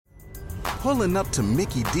Pulling up to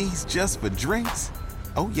Mickey D's just for drinks?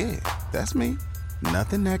 Oh yeah, that's me.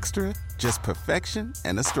 Nothing extra, just perfection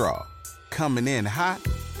and a straw. Coming in hot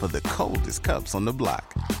for the coldest cups on the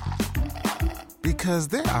block. Because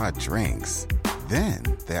there are drinks. Then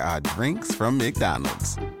there are drinks from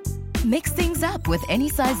McDonald's. Mix things up with any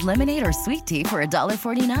size lemonade or sweet tea for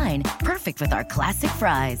 $1.49. Perfect with our classic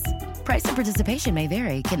fries. Price and participation may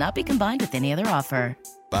vary. Cannot be combined with any other offer.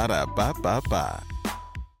 Ba-da-ba-ba-ba.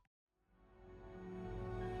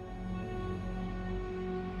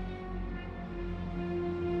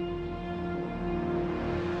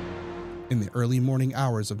 In the early morning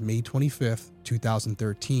hours of May 25th,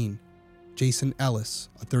 2013, Jason Ellis,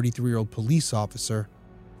 a 33-year-old police officer,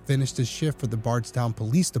 finished his shift for the Bardstown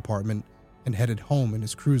Police Department and headed home in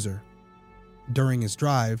his cruiser. During his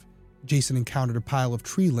drive, Jason encountered a pile of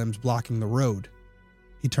tree limbs blocking the road.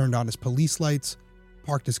 He turned on his police lights,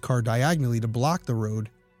 parked his car diagonally to block the road,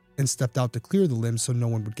 and stepped out to clear the limbs so no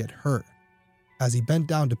one would get hurt. As he bent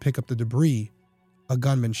down to pick up the debris, a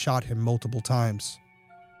gunman shot him multiple times.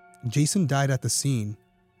 Jason died at the scene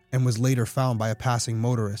and was later found by a passing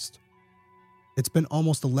motorist. It's been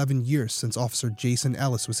almost 11 years since Officer Jason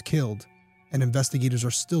Ellis was killed, and investigators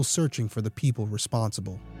are still searching for the people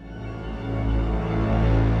responsible.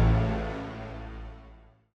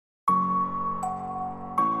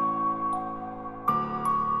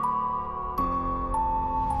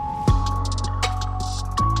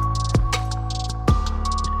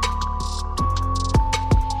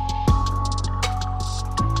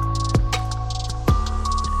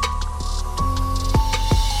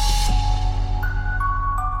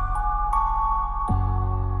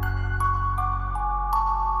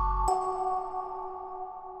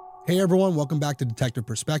 Hey everyone, welcome back to Detective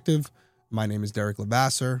Perspective. My name is Derek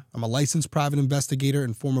Lavasser. I'm a licensed private investigator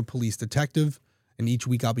and former police detective, and each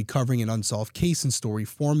week I'll be covering an unsolved case in story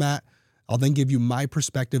format. I'll then give you my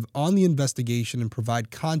perspective on the investigation and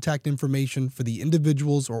provide contact information for the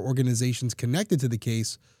individuals or organizations connected to the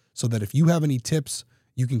case so that if you have any tips,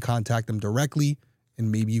 you can contact them directly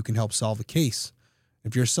and maybe you can help solve a case.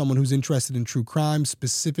 If you're someone who's interested in true crime,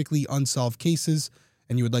 specifically unsolved cases,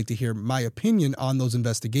 and you would like to hear my opinion on those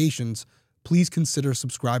investigations, please consider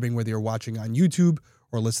subscribing whether you're watching on YouTube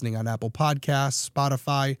or listening on Apple Podcasts,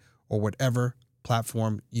 Spotify, or whatever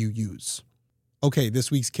platform you use. Okay,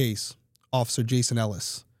 this week's case, Officer Jason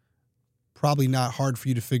Ellis. Probably not hard for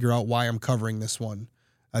you to figure out why I'm covering this one.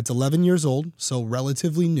 It's 11 years old, so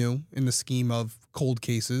relatively new in the scheme of cold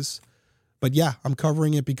cases. But yeah, I'm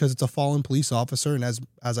covering it because it's a fallen police officer, and as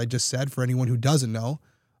I just said, for anyone who doesn't know,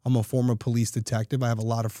 I'm a former police detective. I have a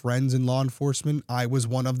lot of friends in law enforcement. I was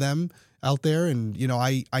one of them out there. And,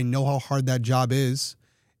 I know how hard that job is.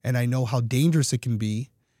 And I know how dangerous it can be.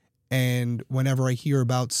 And whenever I hear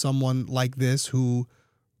about someone like this who,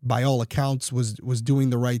 by all accounts, was doing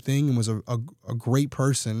the right thing and was a great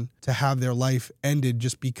person, to have their life ended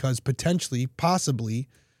just because possibly,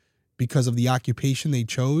 because of the occupation they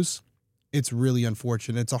chose, it's really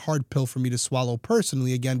unfortunate. It's a hard pill for me to swallow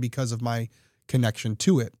personally, again, because of my connection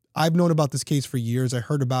to it. I've known about this case for years. I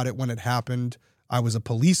heard about it when it happened. I was a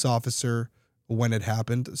police officer when it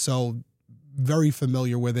happened, so very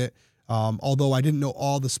familiar with it. Although I didn't know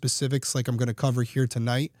all the specifics like I'm going to cover here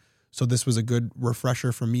tonight, so this was a good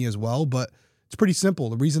refresher for me as well. But it's pretty simple.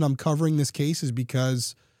 The reason I'm covering this case is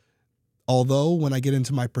because although when I get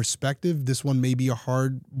into my perspective, this one may be a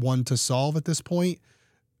hard one to solve at this point,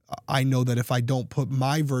 I know that if I don't put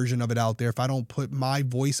my version of it out there, if I don't put my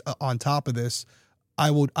voice on top of this,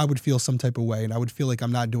 I would feel some type of way, and I would feel like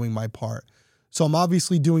I'm not doing my part. So I'm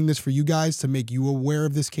obviously doing this for you guys to make you aware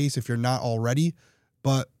of this case if you're not already,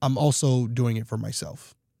 but I'm also doing it for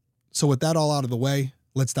myself. So with that all out of the way,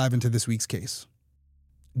 let's dive into this week's case.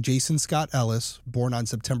 Jason Scott Ellis, born on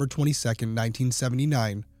September 22nd,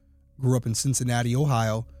 1979, grew up in Cincinnati,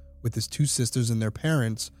 Ohio, with his two sisters and their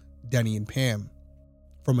parents, Denny and Pam.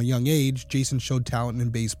 From a young age, Jason showed talent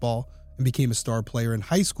in baseball and became a star player in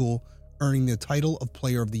high school, earning the title of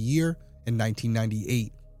Player of the Year in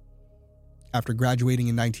 1998. After graduating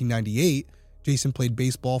in 1998, Jason played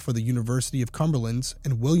baseball for the University of Cumberland's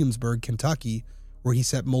in Williamsburg, Kentucky, where he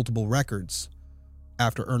set multiple records.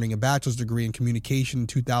 After earning a bachelor's degree in communication in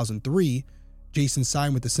 2003, Jason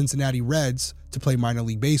signed with the Cincinnati Reds to play minor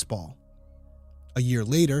league baseball. A year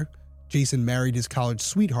later, Jason married his college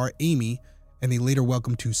sweetheart, Amy, and they later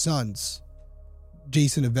welcomed two sons.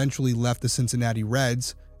 Jason eventually left the Cincinnati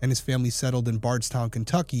Reds, and his family settled in Bardstown,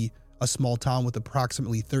 Kentucky, a small town with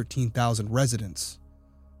approximately 13,000 residents.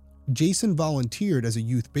 Jason volunteered as a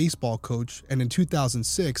youth baseball coach, and in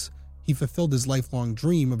 2006, he fulfilled his lifelong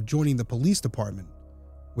dream of joining the police department.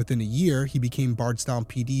 Within a year, he became Bardstown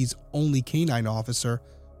PD's only canine officer,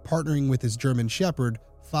 partnering with his German Shepherd,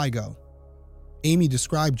 Figo. Amy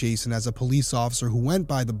described Jason as a police officer who went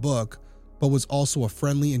by the book, but was also a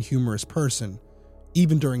friendly and humorous person.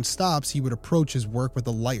 Even during stops, he would approach his work with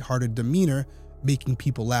a lighthearted demeanor, making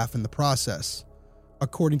people laugh in the process.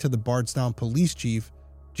 According to the Bardstown police chief,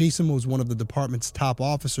 Jason was one of the department's top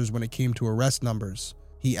officers when it came to arrest numbers.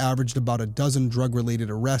 He averaged about a dozen drug-related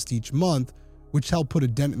arrests each month, which helped put a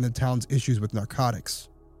dent in the town's issues with narcotics.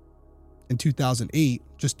 In 2008,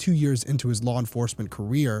 just 2 years into his law enforcement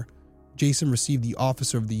career, Jason received the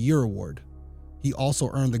Officer of the Year award. He also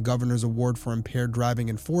earned the Governor's Award for Impaired Driving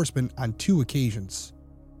Enforcement on 2 occasions.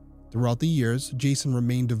 Throughout the years, Jason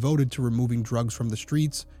remained devoted to removing drugs from the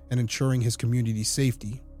streets and ensuring his community's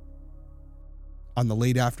safety. On the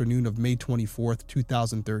late afternoon of May 24,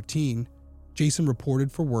 2013, Jason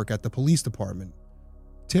reported for work at the police department.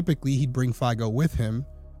 Typically, he'd bring Figo with him,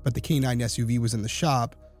 but the canine SUV was in the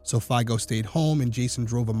shop, so Figo stayed home and Jason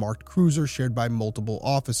drove a marked cruiser shared by multiple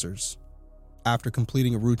officers. After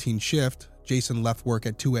completing a routine shift, Jason left work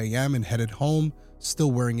at 2 a.m. and headed home,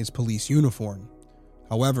 still wearing his police uniform.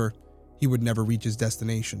 However, he would never reach his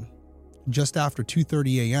destination. Just after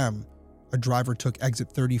 2:30 a.m., a driver took exit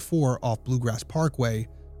 34 off Bluegrass Parkway,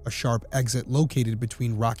 a sharp exit located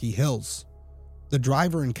between rocky hills. The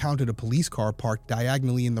driver encountered a police car parked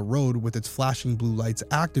diagonally in the road with its flashing blue lights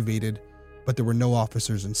activated, but there were no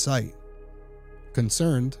officers in sight.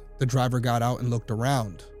 Concerned, the driver got out and looked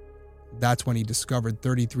around. That's when he discovered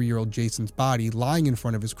 33-year-old Jason's body lying in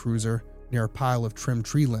front of his cruiser near a pile of trimmed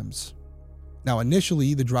tree limbs. Now,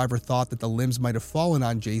 initially, the driver thought that the limbs might have fallen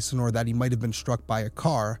on Jason or that he might have been struck by a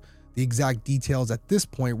car. The exact details at this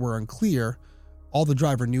point were unclear. All the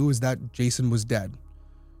driver knew is that Jason was dead.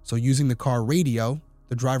 So using the car radio,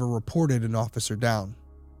 the driver reported an officer down.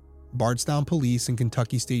 Bardstown police and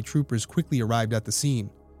Kentucky State Troopers quickly arrived at the scene.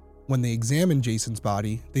 When they examined Jason's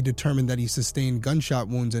body, they determined that he sustained gunshot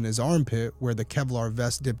wounds in his armpit where the Kevlar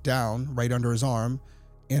vest dipped down right under his arm,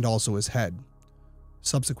 and also his head.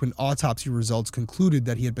 Subsequent autopsy results concluded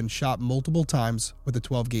that he had been shot multiple times with a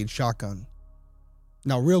 12-gauge shotgun.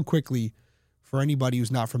 Now, real quickly, for anybody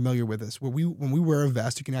who's not familiar with this, when we wear a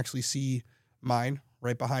vest, you can actually see mine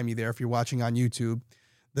right behind me there if you're watching on YouTube.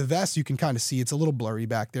 The vest, you can kind of see, it's a little blurry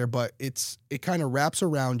back there, but it kind of wraps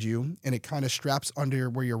around you and it kind of straps under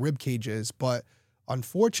where your rib cage is. But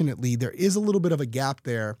unfortunately, there is a little bit of a gap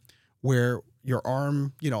there where your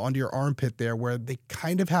arm, under your armpit there, where they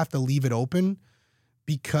kind of have to leave it open,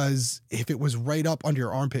 because if it was right up under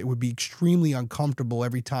your armpit, it would be extremely uncomfortable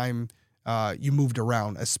every time you moved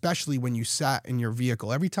around, especially when you sat in your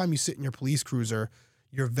vehicle. Every time you sit in your police cruiser,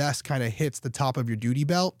 your vest kind of hits the top of your duty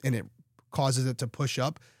belt and it causes it to push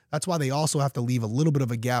up. That's why they also have to leave a little bit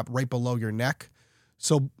of a gap right below your neck.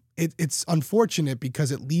 So it's unfortunate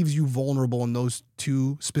because it leaves you vulnerable in those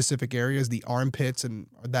 2 specific areas, the armpits and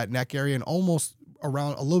that neck area, and almost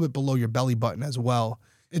around a little bit below your belly button as well.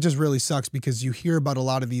 It just really sucks because you hear about a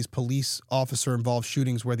lot of these police officer involved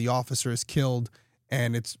shootings where the officer is killed,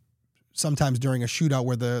 and it's sometimes during a shootout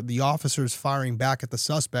where the officer is firing back at the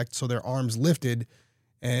suspect, so their arms lifted.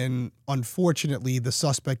 And unfortunately, the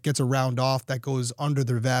suspect gets a round off that goes under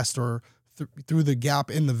their vest or through the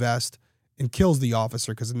gap in the vest and kills the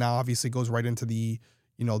officer, because it now obviously goes right into the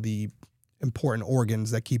important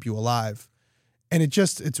organs that keep you alive. And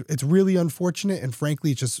it's really unfortunate, and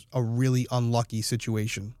frankly, it's just a really unlucky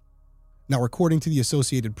situation. Now, according to the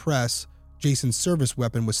Associated Press, Jason's service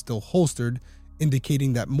weapon was still holstered,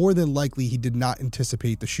 indicating that more than likely he did not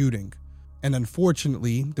anticipate the shooting. And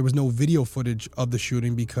unfortunately, there was no video footage of the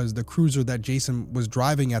shooting because the cruiser that Jason was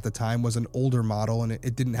driving at the time was an older model and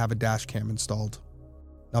it didn't have a dash cam installed.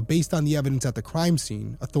 Now, based on the evidence at the crime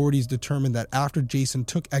scene, authorities determined that after Jason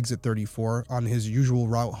took exit 34 on his usual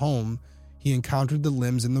route home, he encountered the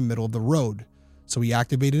limbs in the middle of the road. So he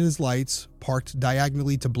activated his lights, parked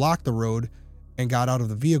diagonally to block the road, and got out of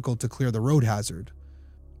the vehicle to clear the road hazard.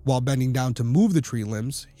 While bending down to move the tree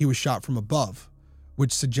limbs, he was shot from above,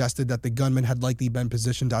 which suggested that the gunman had likely been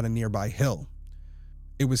positioned on a nearby hill.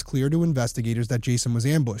 It was clear to investigators that Jason was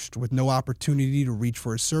ambushed, with no opportunity to reach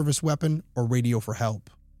for his service weapon or radio for help.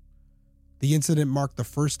 The incident marked the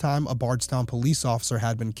first time a Bardstown police officer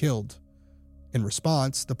had been killed. In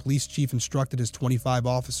response, the police chief instructed his 25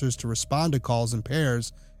 officers to respond to calls in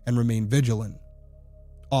pairs and remain vigilant.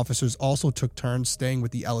 Officers also took turns staying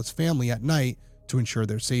with the Ellis family at night to ensure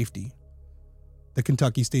their safety. The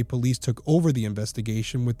Kentucky State Police took over the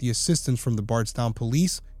investigation with the assistance from the Bardstown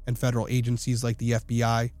Police and federal agencies like the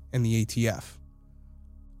FBI and the ATF.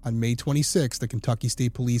 On May 26, the Kentucky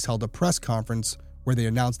State Police held a press conference where they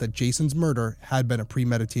announced that Jason's murder had been a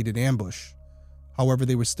premeditated ambush. However,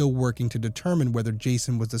 they were still working to determine whether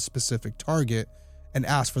Jason was a specific target and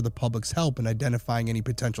asked for the public's help in identifying any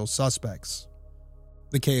potential suspects.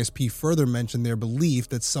 The KSP further mentioned their belief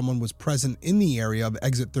that someone was present in the area of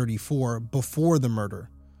Exit 34 before the murder.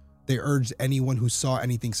 They urged anyone who saw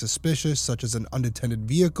anything suspicious, such as an unattended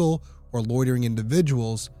vehicle or loitering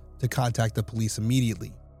individuals, to contact the police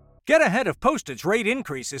immediately. Get ahead of postage rate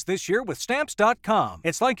increases this year with Stamps.com.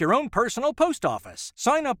 It's like your own personal post office.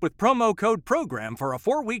 Sign up with promo code PROGRAM for a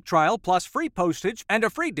 4-week trial plus free postage and a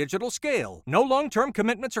free digital scale. No long-term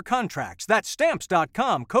commitments or contracts. That's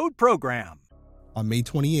Stamps.com, code PROGRAM. On May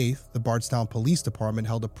 28th, the Bardstown Police Department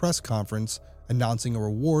held a press conference announcing a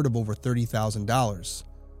reward of over $30,000.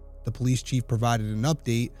 The police chief provided an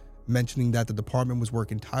update mentioning that the department was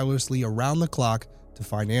working tirelessly around the clock to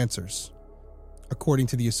find answers. According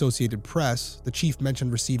to the Associated Press, the chief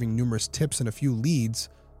mentioned receiving numerous tips and a few leads,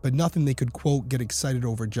 but nothing they could, quote, get excited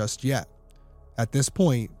over just yet. At this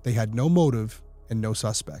point, they had no motive and no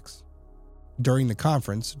suspects. During the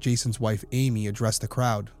conference, Jason's wife Amy addressed the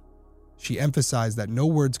crowd. She emphasized that no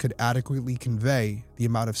words could adequately convey the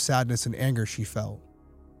amount of sadness and anger she felt.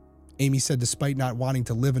 Amy said despite not wanting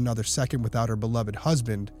to live another second without her beloved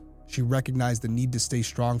husband, she recognized the need to stay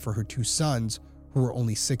strong for her 2 sons, who were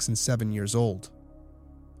only 6 and 7 years old.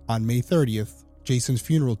 On May 30th, Jason's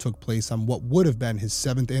funeral took place on what would have been his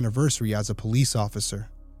 7th anniversary as a police officer.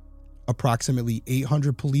 Approximately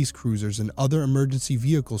 800 police cruisers and other emergency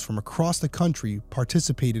vehicles from across the country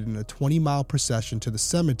participated in a 20-mile procession to the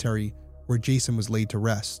cemetery where Jason was laid to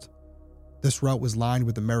rest. This route was lined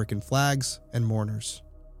with American flags and mourners.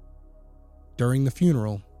 During the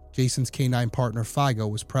funeral, Jason's canine partner Figo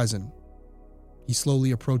was present. He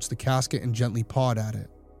slowly approached the casket and gently pawed at it.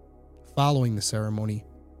 Following the ceremony,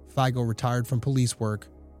 Figo retired from police work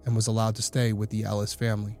and was allowed to stay with the Ellis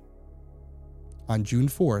family. On June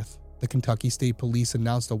 4th, the Kentucky State Police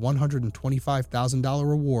announced a $125,000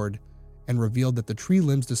 reward and revealed that the tree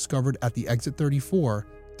limbs discovered at the Exit 34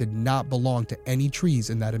 did not belong to any trees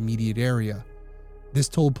in that immediate area. This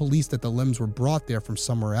told police that the limbs were brought there from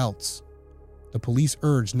somewhere else. The police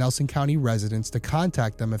urged Nelson County residents to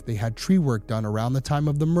contact them if they had tree work done around the time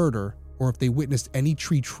of the murder or if they witnessed any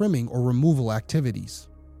tree trimming or removal activities.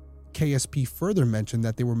 KSP further mentioned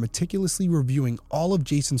that they were meticulously reviewing all of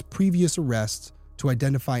Jason's previous arrests to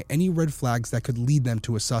identify any red flags that could lead them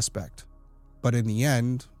to a suspect. But in the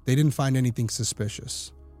end, they didn't find anything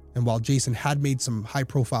suspicious. And while Jason had made some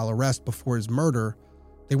high-profile arrests before his murder,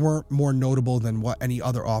 they weren't more notable than what any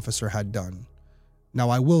other officer had done. Now,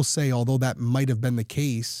 I will say, although that might have been the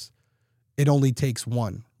case, it only takes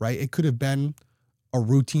one, right? It could have been a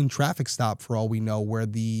routine traffic stop for all we know, where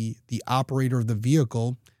the operator of the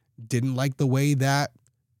vehicle didn't like the way that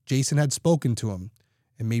Jason had spoken to him.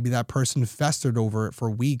 And maybe that person festered over it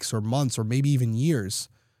for weeks or months or maybe even years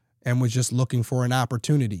and was just looking for an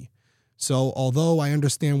opportunity. So although I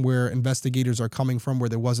understand where investigators are coming from, where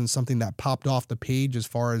there wasn't something that popped off the page as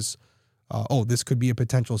far as, this could be a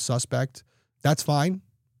potential suspect, that's fine.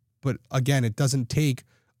 But again, it doesn't take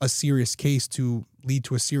a serious case to lead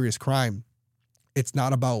to a serious crime. It's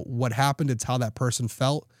not about what happened, it's how that person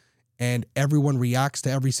felt. And everyone reacts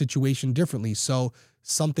to every situation differently. So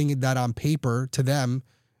something that on paper to them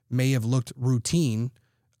may have looked routine,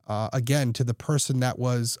 again, to the person that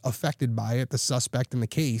was affected by it, the suspect in the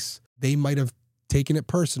case, they might have taken it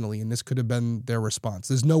personally, and this could have been their response.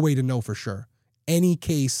 There's no way to know for sure. Any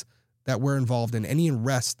case that we're involved in, any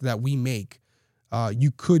arrest that we make,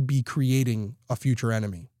 you could be creating a future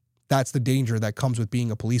enemy. That's the danger that comes with being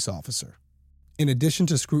a police officer. In addition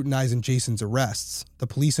to scrutinizing Jason's arrests, the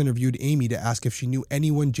police interviewed Amy to ask if she knew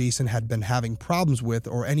anyone Jason had been having problems with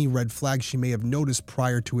or any red flags she may have noticed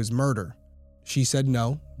prior to his murder. She said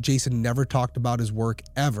no, Jason never talked about his work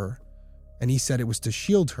ever, and he said it was to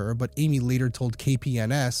shield her, but Amy later told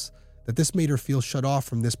KPNS that this made her feel shut off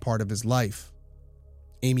from this part of his life.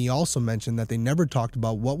 Amy also mentioned that they never talked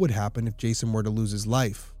about what would happen if Jason were to lose his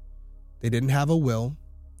life. They didn't have a will,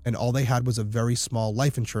 and all they had was a very small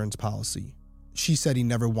life insurance policy. She said he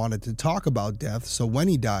never wanted to talk about death, so when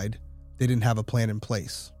he died, they didn't have a plan in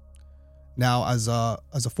place. Now, as a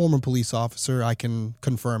former police officer, I can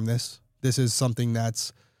confirm this. This is something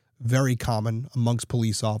that's very common amongst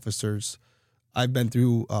police officers. I've been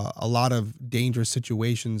through a lot of dangerous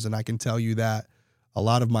situations, and I can tell you that a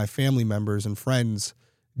lot of my family members and friends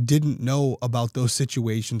didn't know about those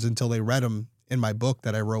situations until they read them in my book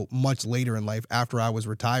that I wrote much later in life after I was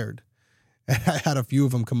retired. And I had a few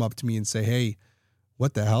of them come up to me and say, hey,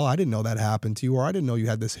 what the hell? I didn't know that happened to you, or I didn't know you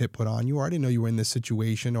had this hit put on you, or I didn't know you were in this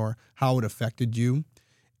situation, or how it affected you.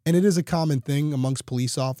 And it is a common thing amongst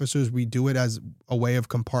police officers. We do it as a way of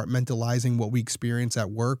compartmentalizing what we experience at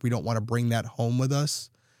work. We don't want to bring that home with us.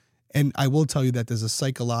 And I will tell you that there's a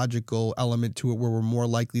psychological element to it where we're more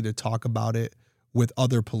likely to talk about it with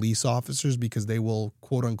other police officers because they will,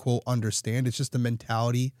 quote unquote, understand. It's just the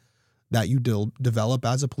mentality that you develop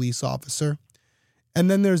as a police officer. And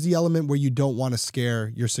then there's the element where you don't want to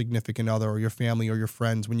scare your significant other or your family or your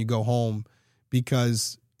friends when you go home,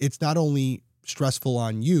 because it's not only stressful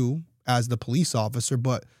on you as the police officer,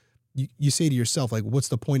 but you say to yourself, like, what's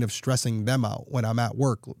the point of stressing them out when I'm at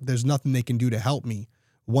work? There's nothing they can do to help me.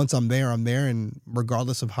 Once I'm there, I'm there. And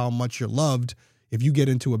regardless of how much you're loved, if you get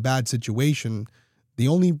into a bad situation, the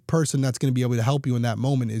only person that's going to be able to help you in that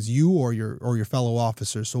moment is you or your fellow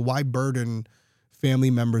officers. So why burden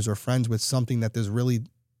family members or friends with something that there's really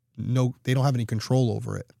they don't have any control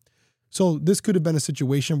over it? So this could have been a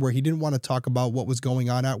situation where he didn't want to talk about what was going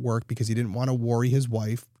on at work because he didn't want to worry his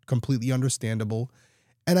wife. Completely understandable.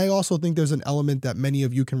 And I also think there's an element that many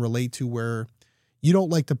of you can relate to where you don't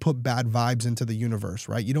like to put bad vibes into the universe,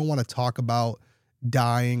 right? You don't want to talk about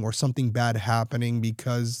dying or something bad happening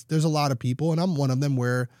because there's a lot of people, and I'm one of them,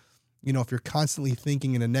 where, if you're constantly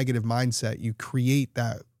thinking in a negative mindset, you create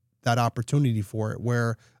that opportunity for it,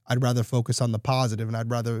 where I'd rather focus on the positive and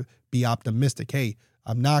I'd rather be optimistic. Hey,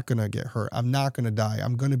 I'm not going to get hurt. I'm not going to die.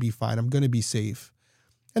 I'm going to be fine. I'm going to be safe.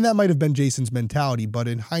 And that might have been Jason's mentality. But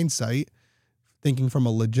in hindsight, thinking from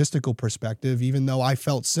a logistical perspective, even though I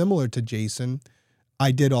felt similar to Jason,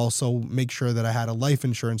 I did also make sure that I had a life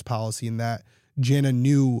insurance policy and that Jana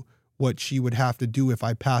knew what she would have to do if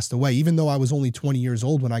I passed away, even though I was only 20 years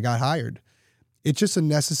old when I got hired. It's just a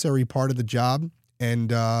necessary part of the job.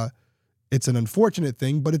 And it's an unfortunate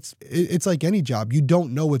thing, but it's like any job. You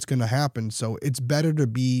don't know what's going to happen. So it's better to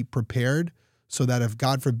be prepared so that if,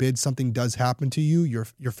 God forbid, something does happen to you,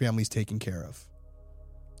 your family's taken care of.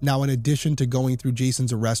 Now, in addition to going through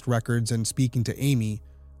Jason's arrest records and speaking to Amy,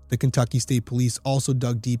 the Kentucky State Police also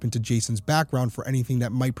dug deep into Jason's background for anything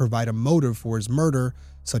that might provide a motive for his murder,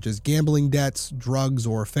 such as gambling debts, drugs,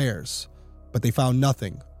 or affairs. But they found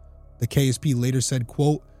nothing. The KSP later said,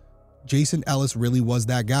 quote, Jason Ellis really was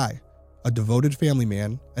that guy. A devoted family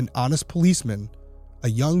man, an honest policeman, a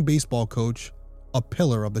young baseball coach, a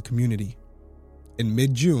pillar of the community. In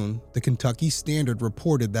mid-June, the Kentucky Standard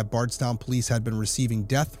reported that Bardstown police had been receiving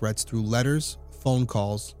death threats through letters, phone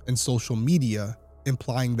calls, and social media,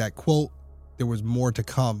 implying that, quote, there was more to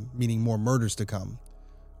come, meaning more murders to come.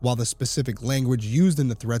 While the specific language used in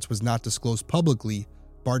the threats was not disclosed publicly,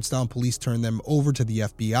 Bardstown police turned them over to the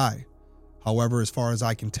FBI. However, as far as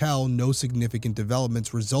I can tell, no significant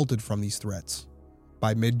developments resulted from these threats.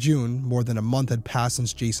 By mid-June, more than a month had passed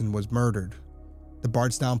since Jason was murdered. The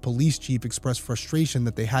Bardstown police chief expressed frustration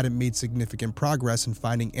that they hadn't made significant progress in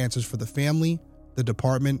finding answers for the family, the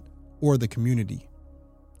department, or the community.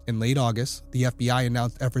 In late August, the FBI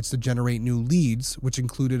announced efforts to generate new leads, which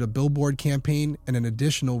included a billboard campaign and an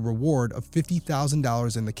additional reward of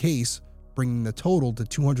 $50,000 in the case, bringing the total to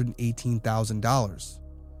 $218,000.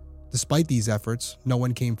 Despite these efforts, no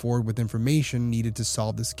one came forward with information needed to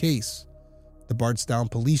solve this case. The Bardstown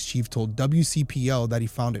police chief told WCPL that he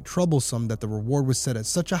found it troublesome that the reward was set at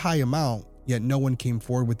such a high amount, yet no one came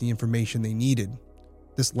forward with the information they needed.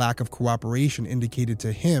 This lack of cooperation indicated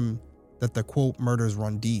to him that the, quote, murders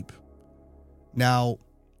run deep. Now,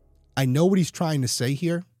 I know what he's trying to say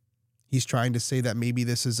here. He's trying to say that maybe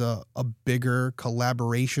this is a bigger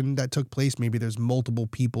collaboration that took place. Maybe there's multiple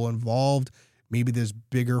people involved. Maybe there's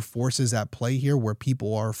bigger forces at play here where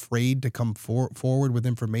people are afraid to come forward with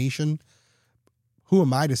information. Who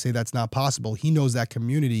am I to say that's not possible? He knows that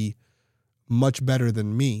community much better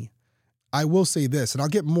than me. I will say this, and I'll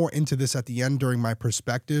get more into this at the end during my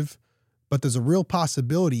perspective, but there's a real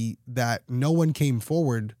possibility that no one came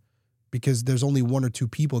forward because there's only one or two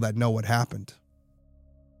people that know what happened.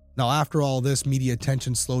 Now, after all this, media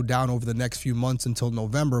attention slowed down over the next few months until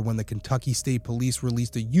November, when the Kentucky State Police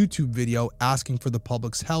released a YouTube video asking for the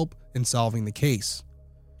public's help in solving the case.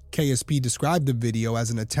 KSP described the video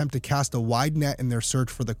as an attempt to cast a wide net in their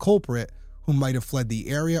search for the culprit, who might have fled the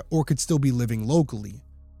area or could still be living locally.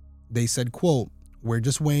 They said, quote, we're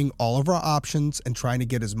just weighing all of our options and trying to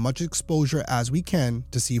get as much exposure as we can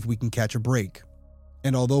to see if we can catch a break.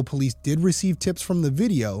 And although police did receive tips from the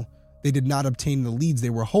video, they did not obtain the leads they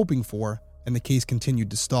were hoping for, and the case continued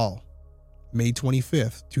to stall. May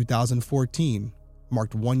 25th, 2014,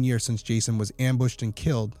 marked 1 year since Jason was ambushed and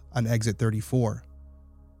killed on exit 34.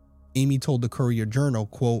 Amy told the Courier-Journal,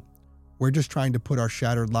 quote, we're just trying to put our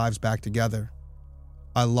shattered lives back together.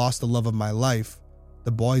 I lost the love of my life.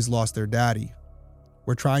 The boys lost their daddy.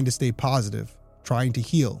 We're trying to stay positive, trying to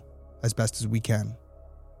heal as best as we can.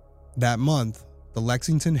 That month, the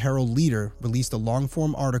Lexington Herald-Leader released a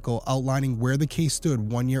long-form article outlining where the case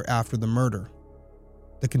stood 1 year after the murder.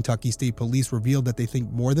 The Kentucky State Police revealed that they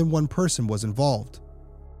think more than one person was involved.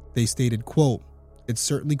 They stated, quote, "It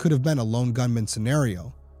certainly could have been a lone gunman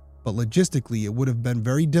scenario, but logistically it would have been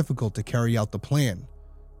very difficult to carry out the plan.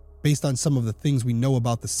 Based on some of the things we know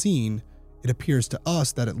about the scene, it appears to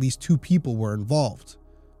us that at least 2 people were involved.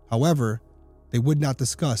 However, they would not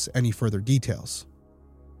discuss any further details."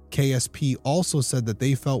 KSP also said that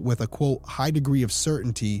they felt with a, quote, "high degree of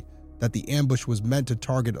certainty that the ambush was meant to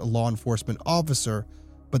target a law enforcement officer,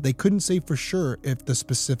 but they couldn't say for sure if the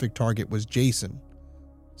specific target was Jason.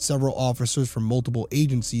 Several officers from multiple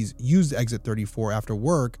agencies used Exit 34 after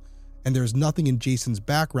work, and there's nothing in Jason's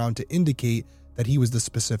background to indicate that he was the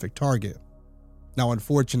specific target." Now,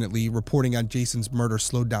 unfortunately, reporting on Jason's murder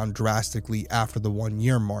slowed down drastically after the 1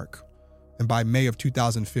 year mark, and by May of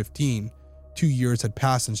 2015, 2 years had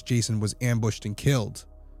passed since Jason was ambushed and killed.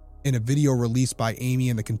 In a video released by Amy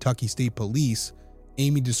and the Kentucky State Police,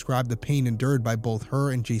 Amy described the pain endured by both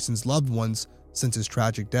her and Jason's loved ones since his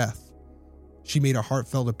tragic death. She made a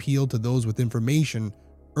heartfelt appeal to those with information,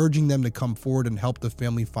 urging them to come forward and help the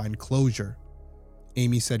family find closure.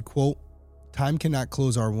 Amy said, quote, "Time cannot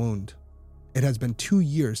close our wound. It has been 2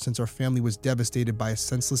 years since our family was devastated by a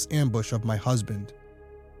senseless ambush of my husband."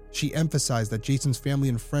 She emphasized that Jason's family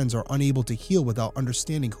and friends are unable to heal without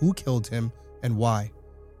understanding who killed him and why.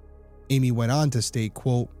 Amy went on to state,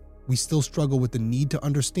 quote, "We still struggle with the need to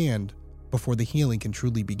understand before the healing can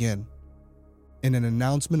truly begin." In an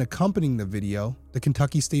announcement accompanying the video, the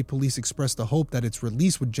Kentucky State Police expressed the hope that its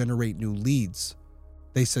release would generate new leads.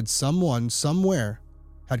 They said someone, somewhere,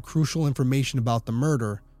 had crucial information about the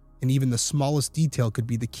murder, and even the smallest detail could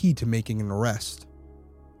be the key to making an arrest.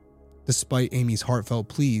 Despite Amy's heartfelt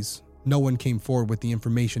pleas, no one came forward with the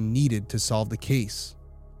information needed to solve the case.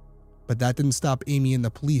 But that didn't stop Amy and the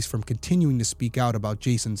police from continuing to speak out about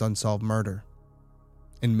Jason's unsolved murder.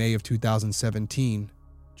 In May of 2017,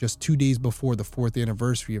 just 2 days before the 4th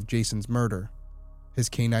anniversary of Jason's murder, his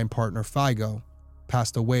canine partner Figo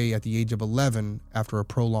passed away at the age of 11 after a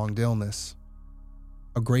prolonged illness.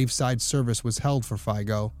 A graveside service was held for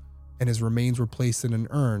Figo, and his remains were placed in an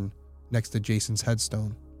urn next to Jason's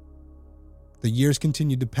headstone. The years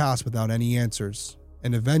continued to pass without any answers,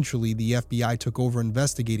 and eventually the FBI took over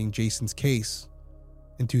investigating Jason's case.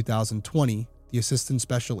 In 2020, the assistant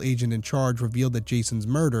special agent in charge revealed that Jason's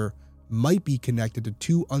murder might be connected to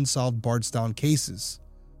 2 unsolved Bardstown cases: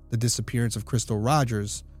 the disappearance of Crystal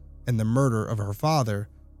Rogers and the murder of her father,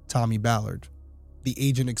 Tommy Ballard. The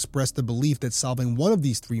agent expressed the belief that solving one of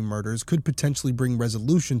these 3 murders could potentially bring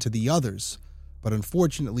resolution to the others, but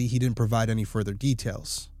unfortunately he didn't provide any further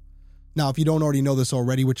details. Now, if you don't already know this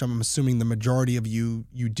already, which I'm assuming the majority of you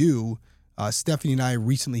do, Stephanie and I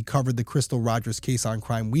recently covered the Crystal Rogers case on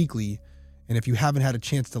Crime Weekly, and if you haven't had a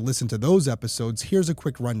chance to listen to those episodes, here's a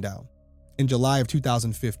quick rundown. In July of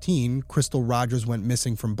 2015, Crystal Rogers went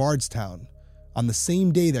missing from Bardstown. On the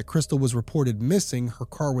same day that Crystal was reported missing, her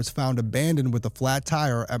car was found abandoned with a flat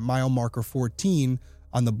tire at mile marker 14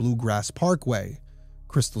 on the Bluegrass Parkway.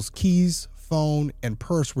 Crystal's keys, phone, and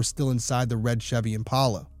purse were still inside the red Chevy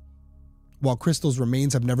Impala. While Crystal's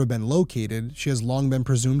remains have never been located, she has long been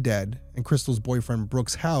presumed dead, and Crystal's boyfriend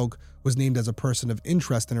Brooks Haug was named as a person of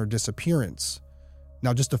interest in her disappearance.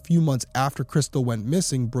 Now, just a few months after Crystal went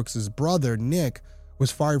missing, Brooks's brother, Nick, was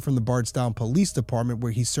fired from the Bardstown Police Department,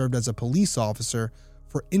 where he served as a police officer,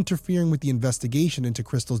 for interfering with the investigation into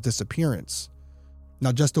Crystal's disappearance.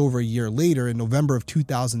 Now, just over a year later, in November of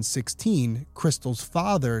 2016, Crystal's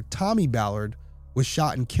father, Tommy Ballard, was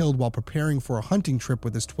shot and killed while preparing for a hunting trip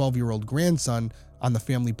with his 12-year-old grandson on the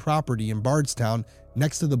family property in Bardstown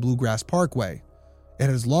next to the Bluegrass Parkway. It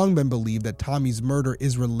has long been believed that Tommy's murder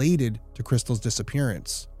is related to Crystal's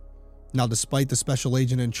disappearance. Now, despite the special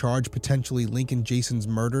agent in charge potentially linking Jason's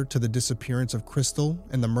murder to the disappearance of Crystal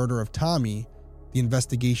and the murder of Tommy, the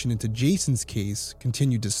investigation into Jason's case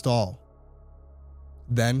continued to stall.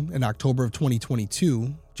 Then, in October of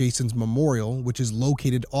 2022, Jason's memorial, which is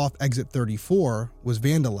located off Exit 34, was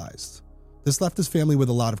vandalized. This left his family with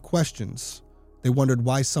a lot of questions. They wondered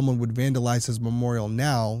why someone would vandalize his memorial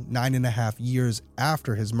now, 9.5 years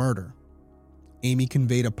after his murder. Amy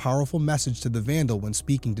conveyed a powerful message to the vandal when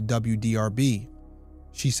speaking to WDRB.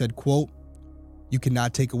 She said, quote, "You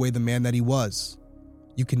cannot take away the man that he was.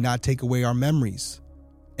 You cannot take away our memories.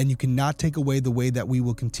 And you cannot take away the way that we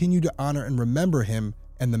will continue to honor and remember him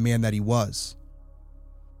and the man that he was."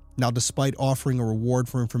 Now, despite offering a reward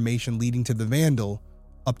for information leading to the vandal,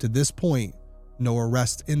 up to this point, no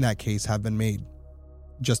arrests in that case have been made.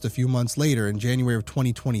 Just a few months later, in January of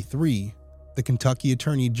 2023, The Kentucky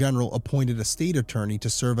Attorney General appointed a state attorney to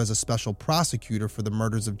serve as a special prosecutor for the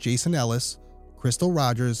murders of Jason Ellis, Crystal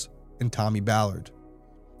Rogers, and Tommy Ballard.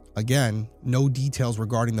 Again, no details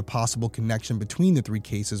regarding the possible connection between the three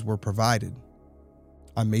cases were provided.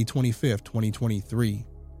 On May 25, 2023,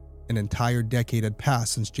 an entire decade had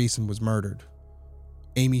passed since Jason was murdered.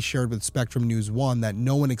 Amy shared with Spectrum News 1 that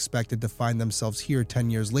no one expected to find themselves here 10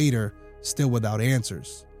 years later, still without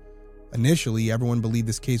answers. Initially, everyone believed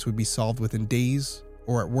this case would be solved within days,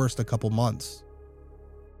 or at worst a couple months.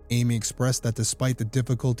 Amy expressed that despite the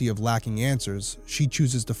difficulty of lacking answers, she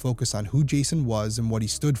chooses to focus on who Jason was and what he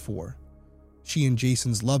stood for. She and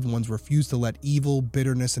Jason's loved ones refused to let evil,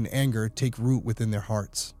 bitterness, and anger take root within their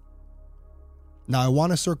hearts. Now, I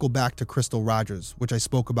want to circle back to Crystal Rogers, which I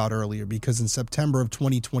spoke about earlier, because in September of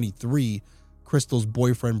 2023, Crystal's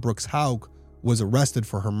boyfriend Brooks Hauk was arrested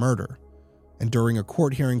for her murder. And during a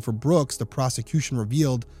court hearing for Brooks, the prosecution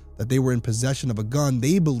revealed that they were in possession of a gun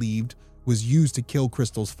they believed was used to kill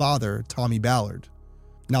Crystal's father, Tommy Ballard.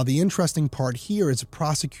 Now, the interesting part here is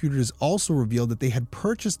prosecutors also revealed that they had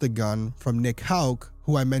purchased the gun from Nick Hauk,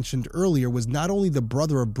 who I mentioned earlier was not only the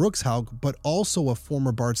brother of Brooks Hauk, but also a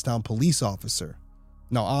former Bardstown police officer.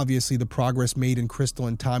 Now, obviously, the progress made in Crystal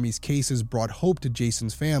and Tommy's cases brought hope to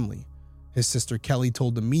Jason's family. His sister Kelly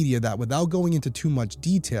told the media that without going into too much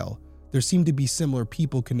detail, there seemed to be similar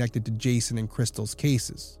people connected to Jason and Crystal's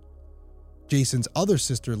cases. Jason's other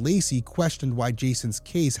sister, Lacey, questioned why Jason's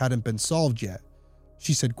case hadn't been solved yet.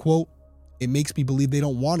 She said, quote, "It makes me believe they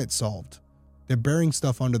don't want it solved. They're burying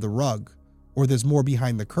stuff under the rug, or there's more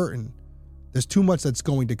behind the curtain. There's too much that's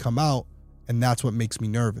going to come out, and that's what makes me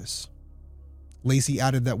nervous." Lacey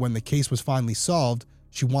added that when the case was finally solved,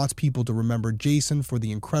 she wants people to remember Jason for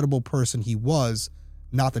the incredible person he was,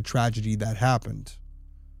 not the tragedy that happened.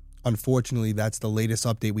 Unfortunately, that's the latest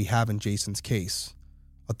update we have in Jason's case.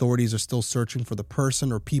 Authorities are still searching for the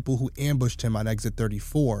person or people who ambushed him on Exit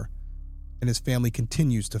 34, and his family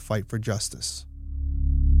continues to fight for justice.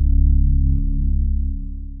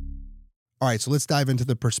 All right, so let's dive into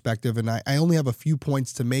the perspective, and I only have a few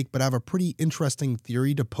points to make, but I have a pretty interesting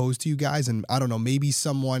theory to pose to you guys, and I don't know, maybe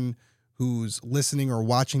someone who's listening or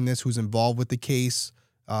watching this who's involved with the case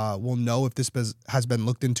will know if this has been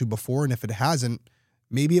looked into before, and if it hasn't,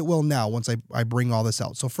 maybe it will now once I bring all this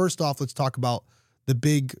out. So first off, let's talk about the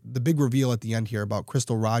big reveal at the end here about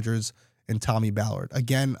Crystal Rogers and Tommy Ballard.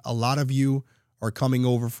 Again, a lot of you are coming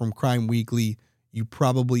over from Crime Weekly. You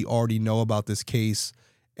probably already know about this case.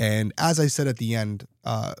 And as I said at the end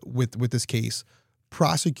with this case,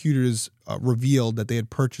 prosecutors revealed that they had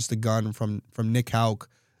purchased a gun from Nick Hauk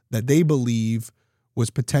that they believe was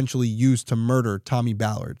potentially used to murder Tommy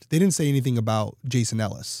Ballard. They didn't say anything about Jason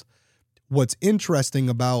Ellis. What's interesting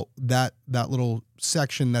about that little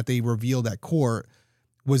section that they revealed at court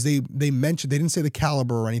was they mentioned, they didn't say the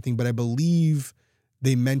caliber or anything, but I believe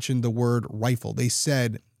they mentioned the word rifle. They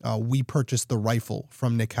said, we purchased the rifle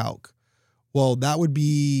from Nick Hauk. Well, that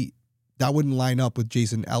wouldn't line up with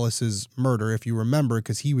Jason Ellis's murder, if you remember,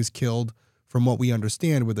 because he was killed, from what we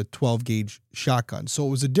understand, with a 12-gauge shotgun. So it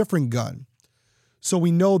was a different gun. So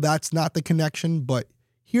we know that's not the connection, but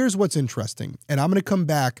here's what's interesting. And I'm going to come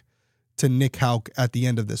back to Nick Hauk at the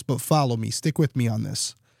end of this, but follow me, stick with me on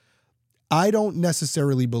this. I don't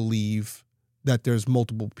necessarily believe that there's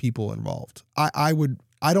multiple people involved. I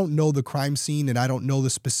don't know the crime scene and I don't know the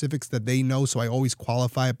specifics that they know, so I always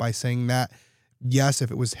qualify it by saying that, yes,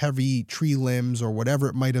 if it was heavy tree limbs or whatever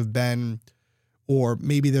it might have been, or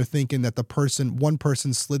maybe they're thinking that one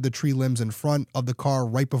person slid the tree limbs in front of the car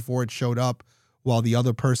right before it showed up, while the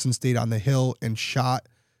other person stayed on the hill and shot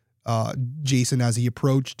Jason as he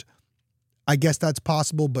approached. I guess that's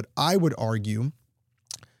possible, but I would argue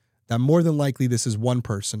that more than likely this is one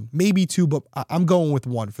person, maybe two, but I'm going with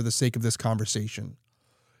one for the sake of this conversation.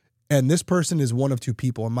 And this person is one of two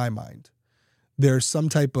people in my mind. There's some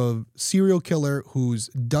type of serial killer who's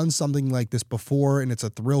done something like this before, and it's a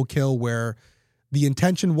thrill kill where the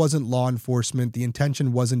intention wasn't law enforcement, the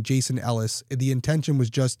intention wasn't Jason Ellis, the intention was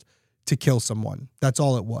just to kill someone. That's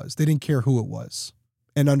all it was. They didn't care who it was.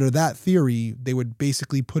 And under that theory, they would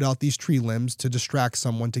basically put out these tree limbs to distract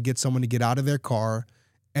someone, to get someone to get out of their car.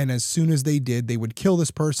 And as soon as they did, they would kill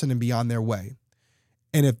this person and be on their way.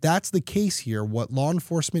 And if that's the case here, what law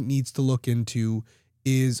enforcement needs to look into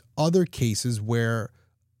is other cases where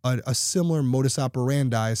a similar modus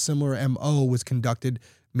operandi, a similar MO was conducted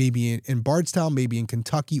maybe in Bardstown, maybe in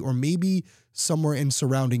Kentucky, or maybe somewhere in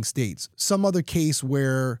surrounding states. Some other case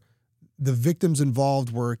where the victims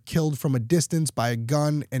involved were killed from a distance by a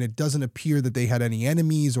gun, and it doesn't appear that they had any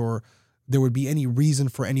enemies or there would be any reason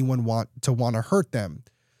for anyone want to hurt them.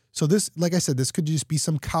 So this, like I said, this could just be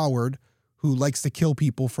some coward who likes to kill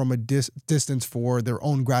people from a distance for their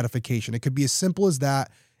own gratification. It could be as simple as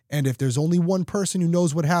that. And if there's only one person who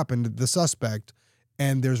knows what happened, the suspect,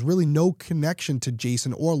 and there's really no connection to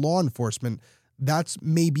Jason or law enforcement, that's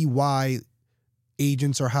maybe why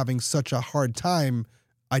agents are having such a hard time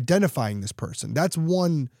identifying this person. That's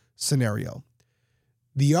one scenario.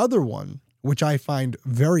 The other one, which I find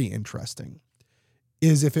very interesting,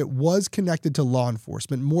 is if it was connected to law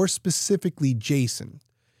enforcement, more specifically Jason,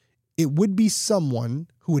 it would be someone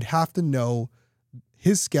who would have to know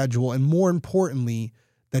his schedule and, more importantly,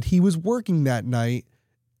 that he was working that night,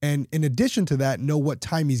 and in addition to that, know what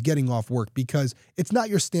time he's getting off work, because it's not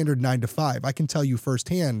your standard 9 to 5. I can tell you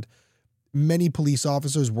firsthand, many police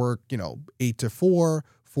officers work, 8 to 4,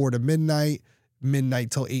 4 to midnight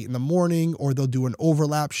till 8 in the morning, or they'll do an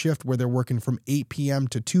overlap shift where they're working from 8 p.m.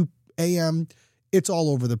 to 2 a.m. It's all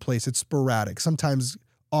over the place. It's sporadic. Sometimes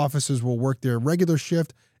officers will work their regular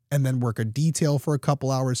shift and then work a detail for a couple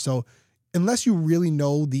hours. So unless you really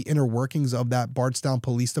know the inner workings of that Bardstown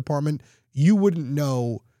Police Department, you wouldn't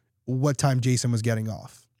know what time Jason was getting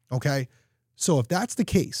off. Okay? So if that's the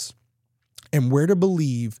case, and we're to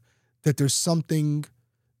believe that there's something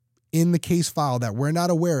in the case file that we're not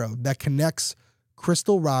aware of that connects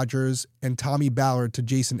Crystal Rogers and Tommy Ballard to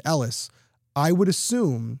Jason Ellis, I would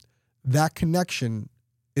assume that connection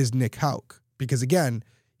is Nick Houck, because again,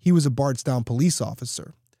 he was a Bardstown police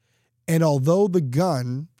officer. And although the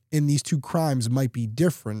gun in these two crimes might be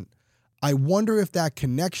different, I wonder if that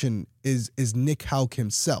connection is Nick Houck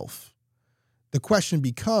himself. The question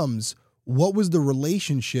becomes, what was the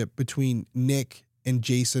relationship between Nick and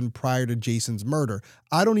Jason prior to Jason's murder?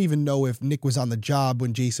 I don't even know if Nick was on the job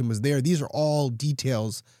when Jason was there. These are all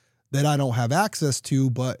details that I don't have access to,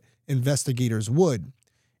 but investigators would.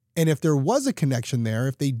 And if there was a connection there,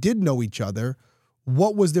 if they did know each other,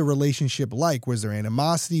 what was their relationship like? Was there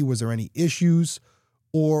animosity? Was there any issues?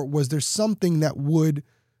 Or was there something that would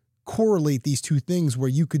correlate these two things where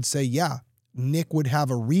you could say, yeah, Nick would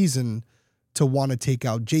have a reason to want to take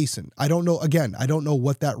out Jason? I don't know. Again, I don't know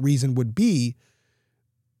what that reason would be.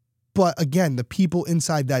 But again, the people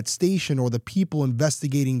inside that station or the people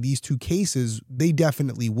investigating these two cases, they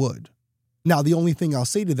definitely would. Now, the only thing I'll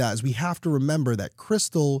say to that is we have to remember that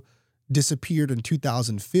Crystal disappeared in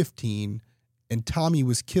 2015 and Tommy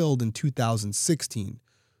was killed in 2016.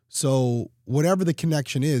 So whatever the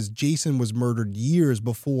connection is, Jason was murdered years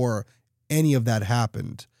before any of that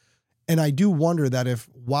happened. And I do wonder that if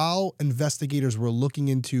while investigators were looking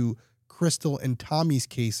into Crystal and Tommy's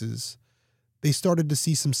cases, they started to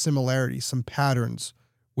see some similarities, some patterns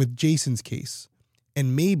with Jason's case.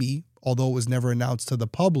 And maybe, although it was never announced to the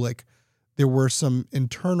public, there were some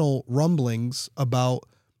internal rumblings about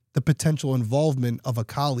the potential involvement of a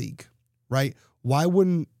colleague, right? Why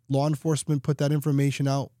wouldn't law enforcement put that information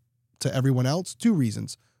out to everyone else? Two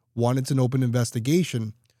reasons. One, it's an open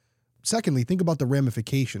investigation. Secondly, think about the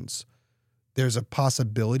ramifications. There's a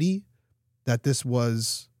possibility that this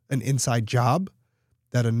was an inside job,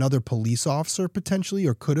 that another police officer potentially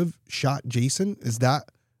or could have shot Jason.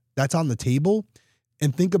 That's on the table?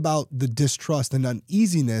 And think about the distrust and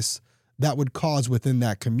uneasiness that would cause within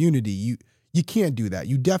that community. You can't do that.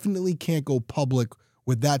 You definitely can't go public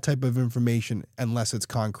with that type of information unless it's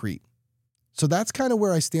concrete. So that's kind of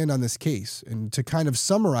where I stand on this case. And to kind of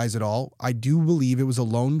summarize it all, I do believe it was a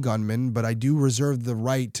lone gunman, but I do reserve the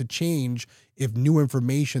right to change if new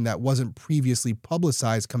information that wasn't previously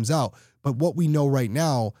publicized comes out. But what we know right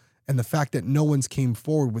now, and the fact that no one's came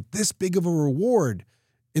forward with this big of a reward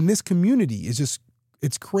in this community is just,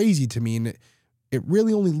 it's crazy to me. And it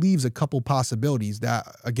really only leaves a couple possibilities that,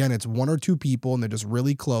 again, it's one or two people and they're just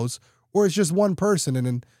really close, or it's just one person. And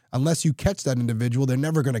then unless you catch that individual, they're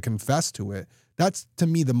never going to confess to it. That's, to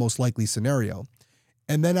me, the most likely scenario.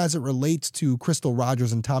 And then as it relates to Crystal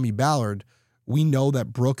Rogers and Tommy Ballard, we know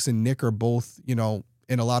that Brooks and Nick are both, in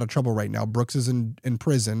a lot of trouble right now. Brooks is in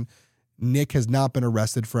prison. Nick has not been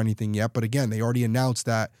arrested for anything yet. But again, they already announced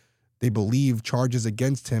that they believe charges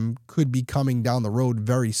against him could be coming down the road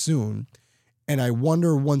very soon. And I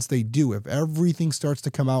wonder, once they do, if everything starts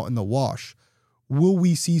to come out in the wash, will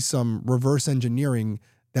we see some reverse engineering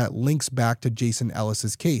that links back to Jason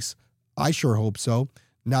Ellis's case? I sure hope so.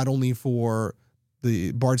 Not only for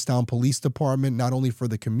the Bardstown Police Department, not only for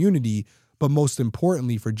the community, but most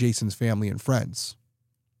importantly for Jason's family and friends.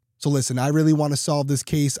 So listen, I really want to solve this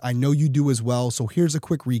case. I know you do as well. So here's a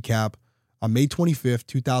quick recap. On May 25th,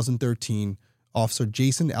 2013, Officer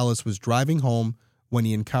Jason Ellis was driving home when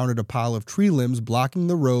he encountered a pile of tree limbs blocking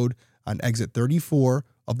the road on exit 34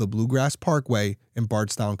 of the Bluegrass Parkway in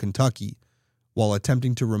Bardstown, Kentucky. While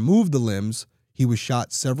attempting to remove the limbs, he was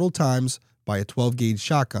shot several times by a 12-gauge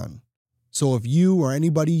shotgun. So if you or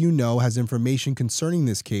anybody you know has information concerning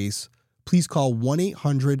this case, please call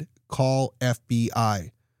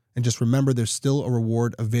 1-800-CALL-FBI. And just remember, there's still a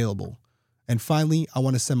reward available. And finally, I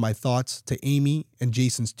want to send my thoughts to Amy and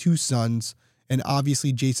Jason's 2 sons, and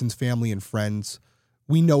obviously Jason's family and friends.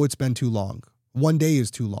 We know it's been too long. One day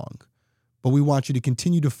is too long. But we want you to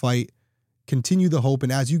continue to fight, continue the hope,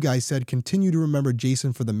 and as you guys said, continue to remember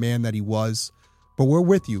Jason for the man that he was. But we're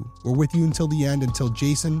with you. We're with you until the end, until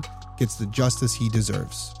Jason gets the justice he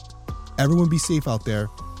deserves. Everyone be safe out there,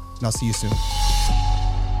 and I'll see you soon.